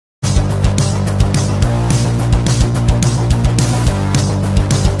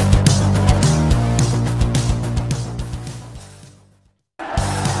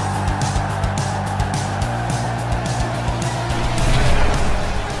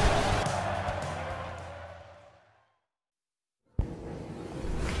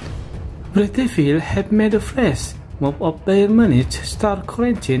Red Devils have made a fresh move of Bayern Munich star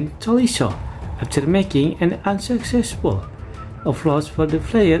Corentin Tolisso after making an unsuccessful offload for the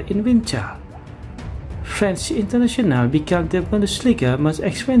player in winter. French international became the Bundesliga most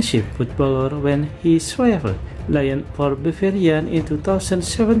expensive footballer when he rivaled Lyon for Bavarians in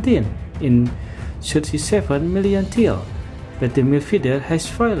 2017 in 37 million deal, but the midfielder has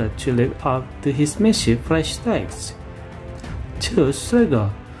failed to live up to his massive price tags. Two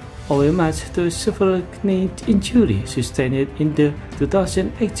struggled owing much to several knee injury sustained in the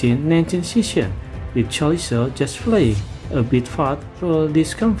 2018-19 season, with Tolisso just playing a bit part role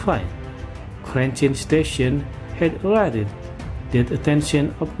this campaign. Corentin's situation had attracted the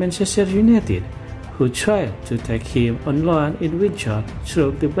attention of Manchester United, who tried to take him on loan in winter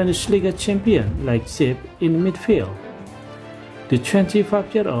through the Bundesliga champion Leipzig in midfield. The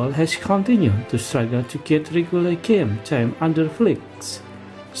 25-year-old has continued to struggle to get regular game time under Flick's,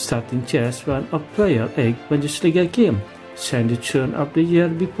 starting just one of player 8 Bundesliga game since the turn of the year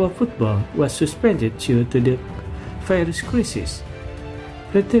before football was suspended due to the virus crisis.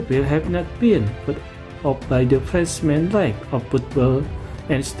 Red Devils have not been put off by the Frenchman's lack of football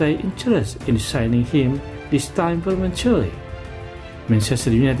and stay interested in signing him this time permanently.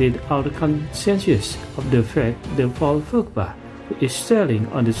 Manchester United are conscious of the fact that Paul Pogba, who is selling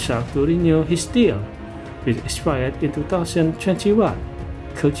on the track to renew his deal, which expired in 2021,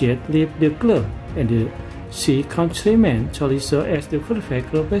 could yet leave the club, and the see countryman Tolisso as the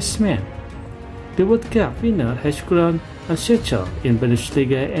perfect replacement. The World Cup winner has grown unsettled in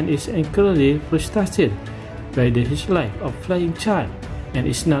Bundesliga and is incredibly frustrated by his lack of playing time, and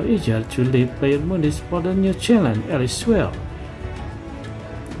is now eager to leave Bayern Munich for the new challenge elsewhere.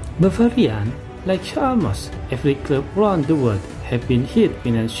 Bavarians, like almost every club around the world, have been hit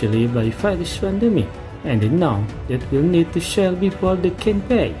financially by virus pandemic, and they know that will need to sell before they can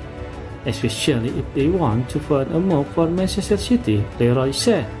pay, especially if they want to find a move for Manchester City, Leroy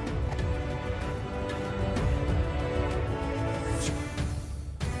said.